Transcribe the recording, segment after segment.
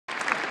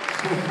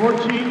For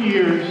 14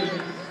 years,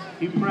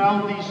 he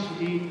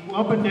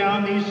up and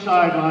down these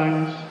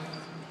sidelines.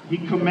 He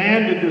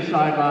commanded the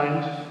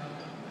sidelines.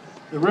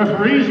 The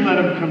referees let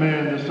him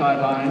command the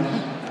sidelines.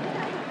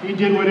 He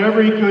did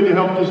whatever he could to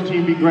help this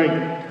team be great.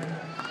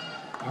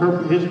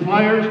 His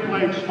players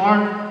played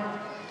smart,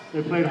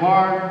 they played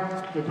hard,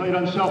 they played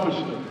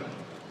unselfishly.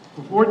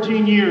 For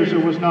 14 years, there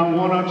was not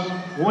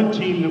one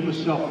team that was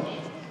selfish.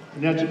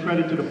 And that's a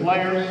credit to the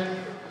players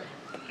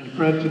and a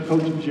credit to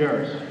Coach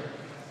Majerus.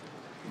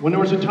 When there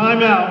was a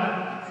timeout,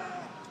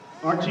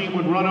 our team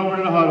would run over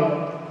to the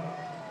huddle,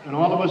 and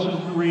all of us in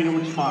the arena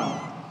would smile,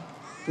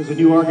 because they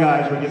knew our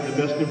guys were getting the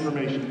best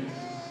information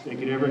they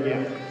could ever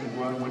get and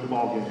go out and win the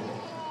ball game.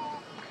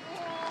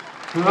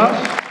 For us,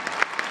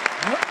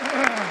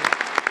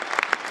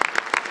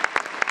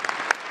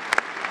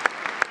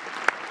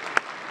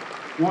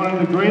 one of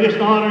the greatest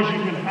honors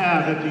you can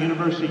have at the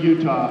University of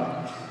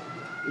Utah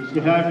is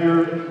to have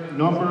your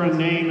number and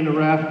name in the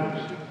rafters.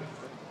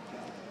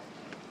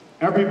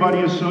 Everybody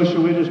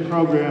associated with this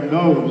program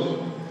knows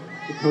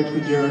that Coach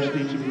Majerus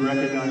needs to be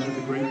recognized as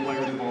the great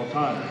players of all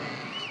time.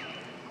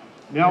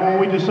 Now, when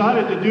we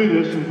decided to do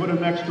this and put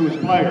him next to his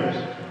players,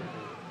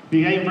 it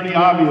became pretty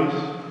obvious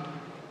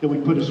that we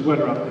put a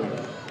sweater up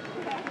there.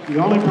 The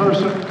only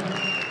person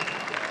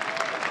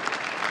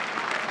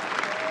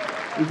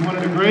who's one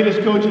of the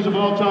greatest coaches of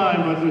all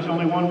time, but there's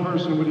only one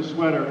person with a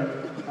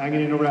sweater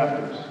hanging in the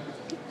rafters.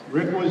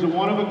 Rick was a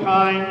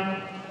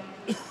one-of-a-kind,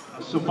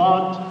 a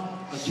savant,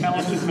 a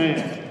talented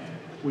man.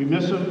 We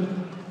miss him,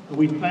 and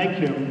we thank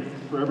him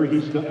for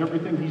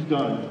everything he's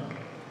done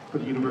for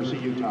the University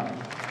of Utah.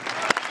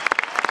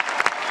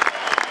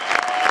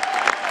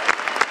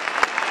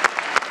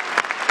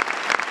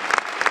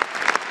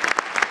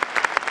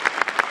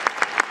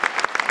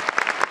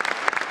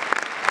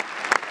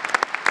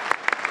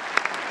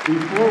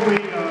 Before we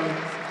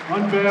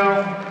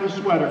unveil the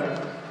sweater,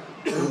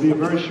 there will be a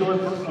very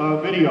short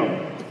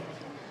video.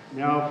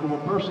 Now, from a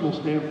personal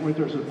standpoint,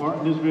 there's a part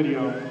in this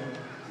video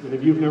that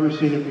if you've never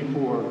seen it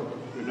before,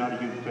 you're not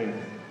a Ute fan.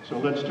 So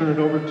let's turn it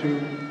over to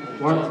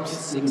Bart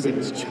with the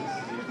video.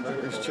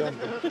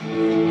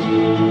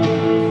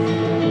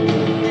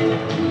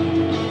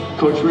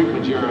 Coach Rick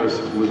Majerus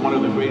was one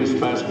of the greatest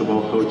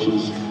basketball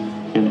coaches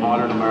in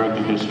modern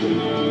American history.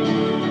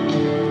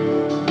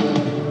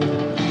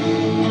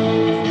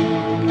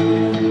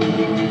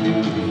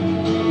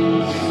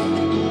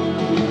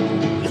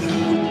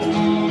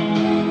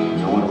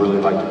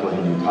 Like to play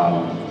in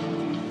Utah.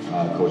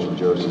 Coach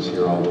Majerus is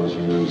here all those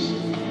years.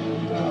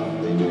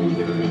 And, they knew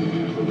they were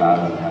the guy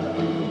that had to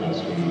play the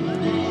best game.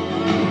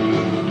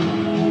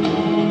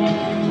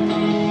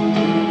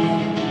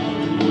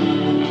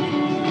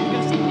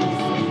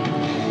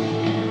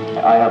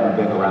 I haven't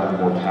been around a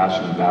more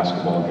passionate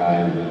basketball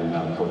guy than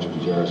Coach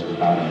Majerus,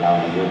 without a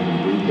doubt. He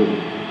didn't breathe it.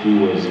 He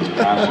was as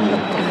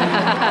passionate.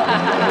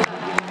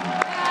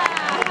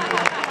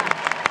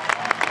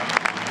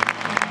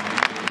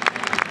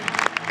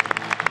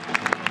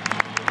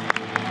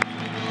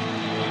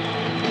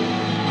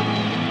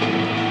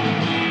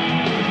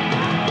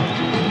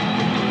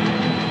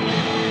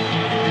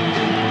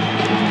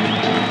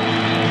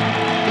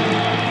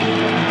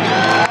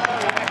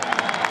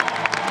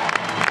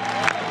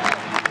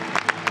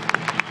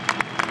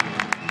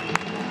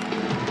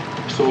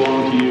 So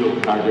long to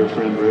you, our dear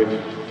friend Rick.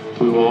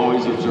 We will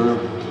always observe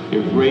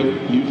your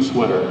great Ute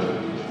sweater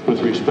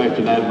with respect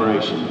and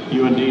admiration.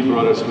 You indeed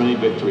brought us many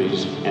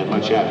victories and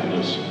much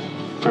happiness.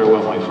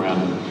 Farewell, my friend.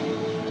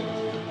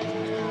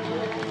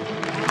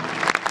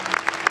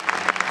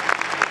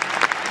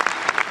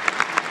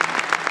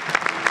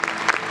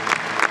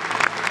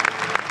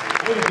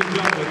 Ladies and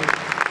gentlemen,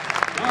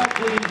 now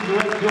please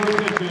direct your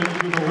attention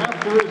to the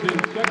rafters in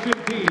Section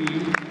D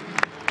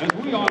as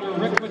we honor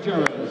Rick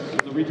Majerus,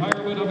 the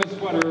retirement of his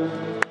sweater,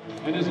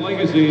 and his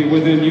legacy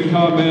within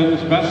Utah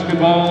men's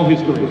basketball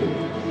history.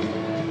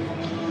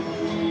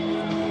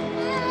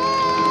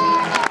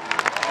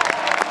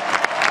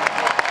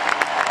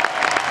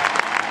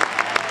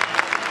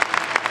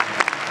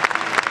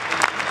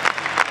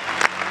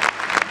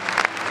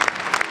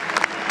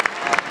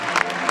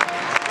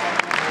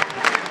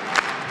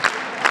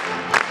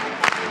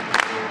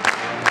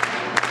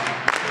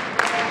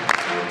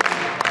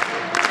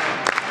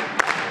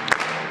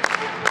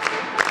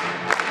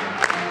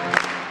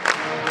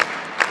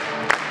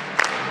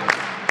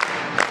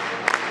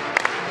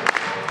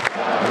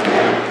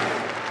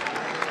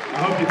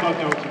 Thought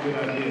that was a good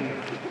idea.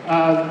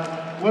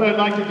 What I'd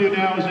like to do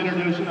now is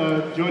introduce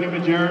Jody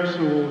Majerus,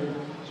 who will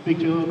speak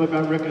to you a little bit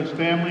about Rick and his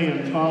family,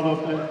 and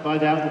followed up by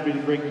that will be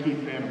the great Keith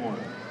Van Horn.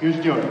 Here's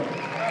Jody.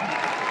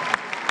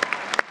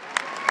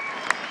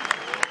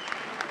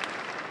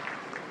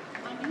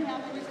 On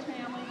behalf of his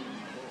family,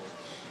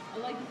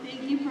 I'd like to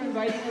thank you for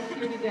inviting us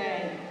here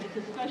today. It's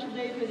a special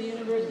day for the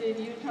University of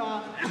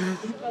Utah. It's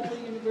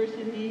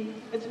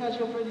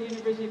special for the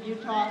University of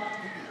Utah,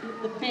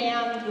 the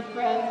fans, the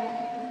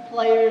friends,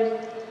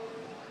 players,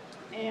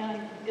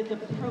 and it's a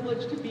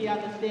privilege to be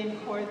on the same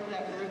court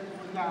that Rick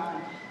was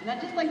on. And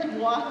I'd just like to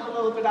walk a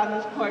little bit on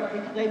this court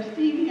because I've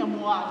seen him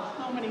walk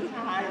so many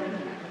times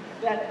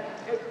that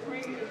it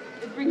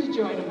brings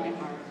joy to my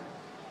heart.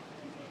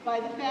 By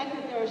the fact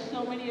that there are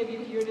so many of you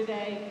here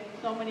today,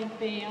 so many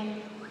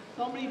fans,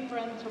 so many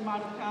friends from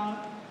out of town,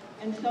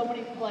 and so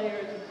many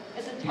players,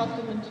 it's a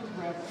testament to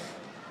Rick.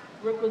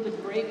 Rick was a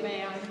great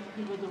man,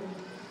 he was a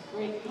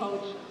great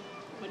coach,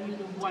 but he was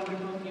a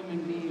wonderful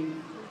human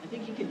being. I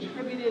think he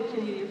contributed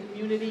to the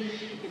community,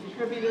 he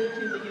contributed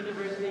to the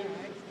university,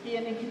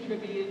 and he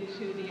contributed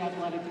to the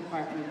athletic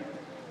department.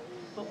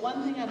 But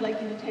one thing I'd like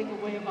you to take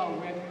away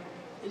about Rick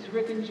is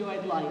Rick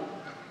enjoyed life.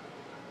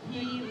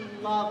 He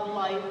loved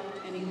life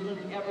and he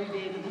lived every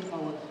day to the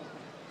fullest.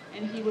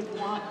 And he would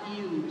want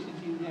you to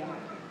do that.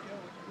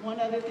 One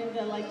other thing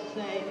that I'd like to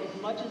say,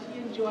 as much as he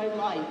enjoyed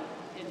life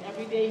and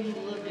every day he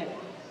lived it,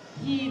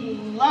 he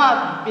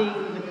loved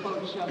being the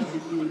coach of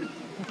the youth.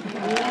 He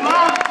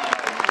loved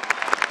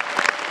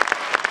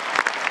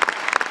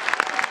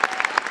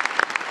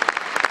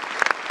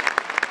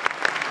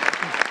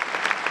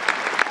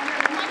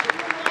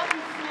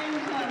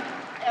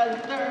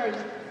as theirs,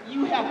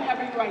 you have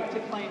every right to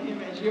claim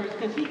him as yours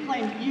because he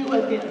claimed you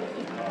as his.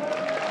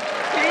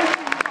 Thank you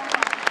so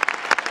much.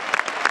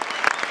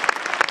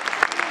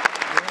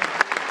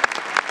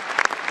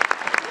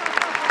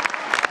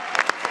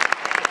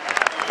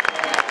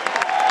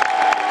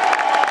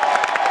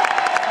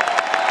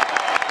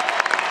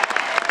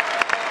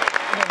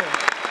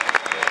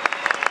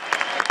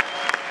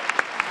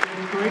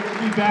 It's great to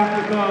be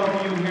back with all of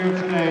you here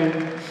today.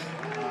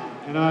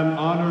 And I'm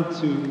honored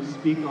to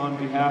speak on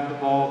behalf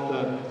of all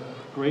the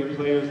great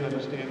players that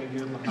are standing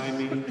here behind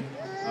me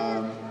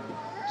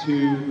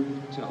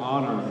to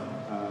honor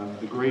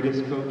the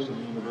greatest coach in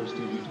the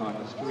University of Utah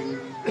history.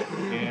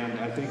 And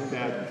I think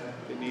that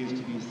it needs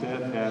to be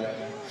said that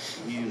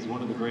he is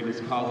one of the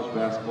greatest college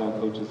basketball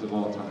coaches of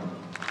all time.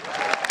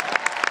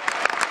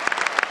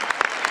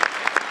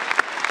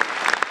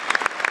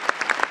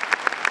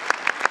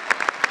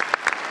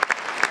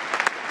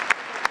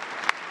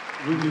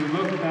 When you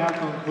look back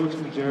on Coach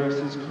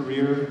Majerus'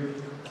 career,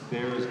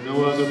 there is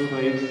no other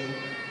place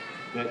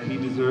that he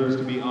deserves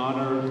to be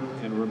honored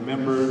and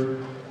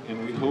remembered,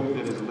 and we hope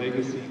that his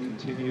legacy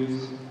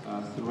continues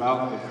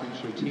throughout the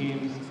future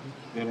teams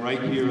than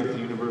right here at the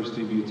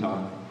University of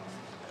Utah.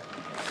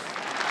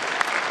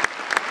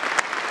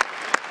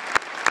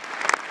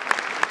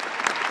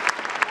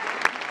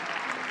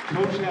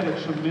 Coach had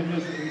a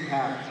tremendous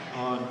impact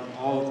on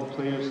all of the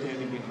players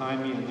standing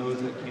behind me and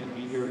those that can't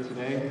be here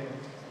today.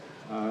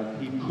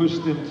 He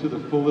pushed them to the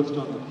fullest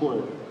on the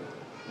court.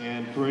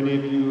 And for any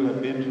of you who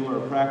have been to our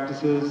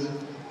practices,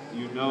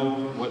 you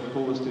know what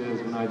fullest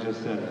is when I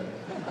just said it.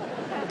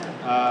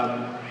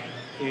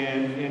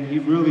 And he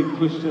really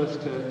pushed us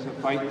to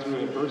fight through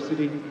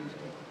adversity.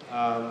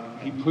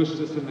 He pushed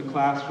us in the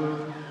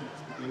classroom.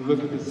 You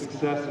look at the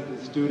success of the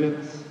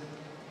students,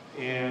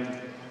 and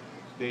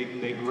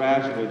they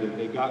graduated,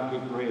 they got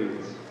good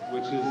grades,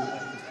 which is...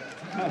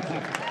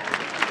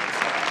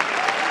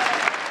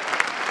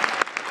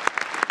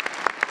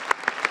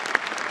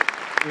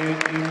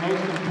 And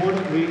most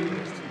importantly,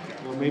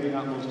 or maybe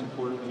not most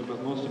importantly,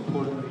 but most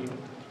importantly,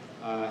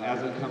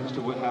 as it comes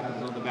to what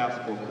happens on the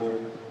basketball court,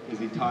 is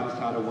he taught us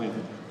how to win.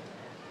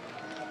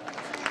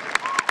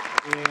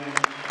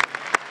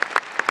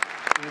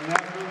 And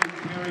that really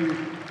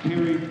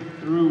carried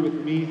through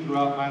with me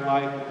throughout my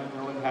life, and I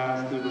know it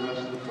has through the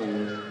rest of the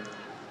players.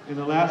 And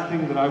the last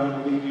thing that I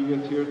want to leave you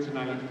with here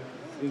tonight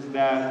is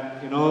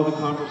that in all the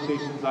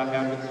conversations I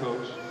had with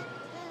Coach,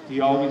 he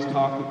always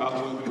talked about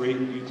what great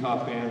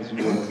Utah fans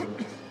you were.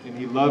 And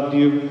he loved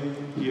you,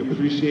 he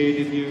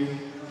appreciated you,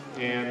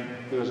 and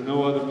there's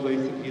no other place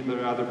that he'd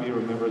rather be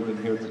remembered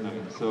than here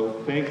tonight.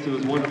 So thanks, it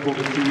was wonderful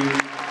to see you.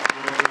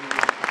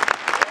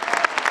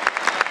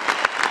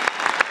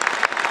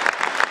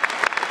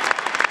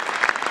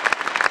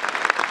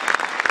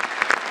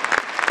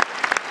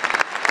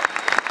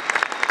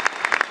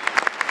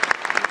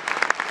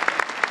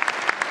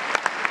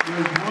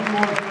 There's one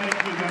more thank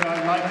you that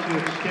I'd like to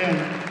extend.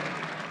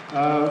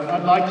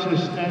 I'd like to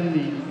extend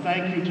the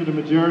thank you to the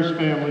Majerus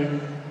family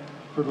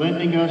for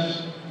lending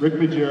us Rick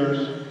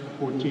Majerus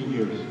for 14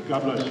 years.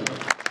 God bless you.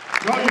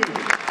 Go you.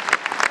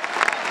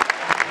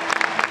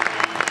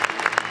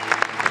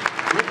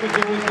 Rick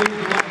Majerus leaves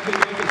a lasting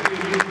legacy in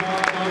Utah,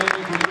 not only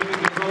for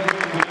bringing the program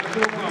to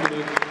national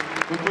prominence,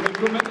 but for the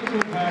tremendous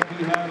impact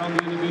he had on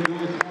the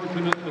individuals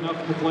fortunate enough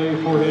to play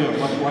for him,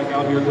 much like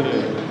out here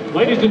today.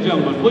 Ladies and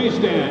gentlemen, please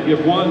stand.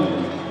 Give one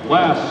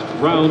last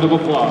round of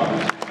applause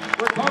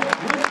for Coach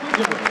Rick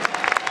Majerus.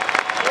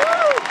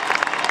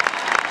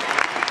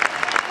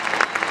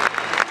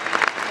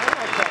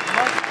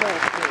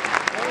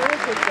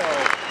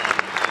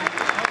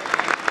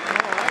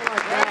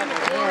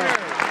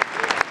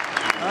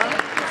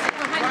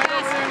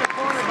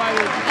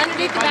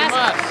 Underneath the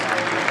basket.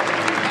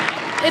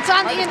 It's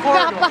on the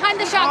behind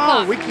the shot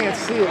clock. Oh, we can't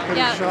see it because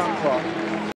it's shot clock.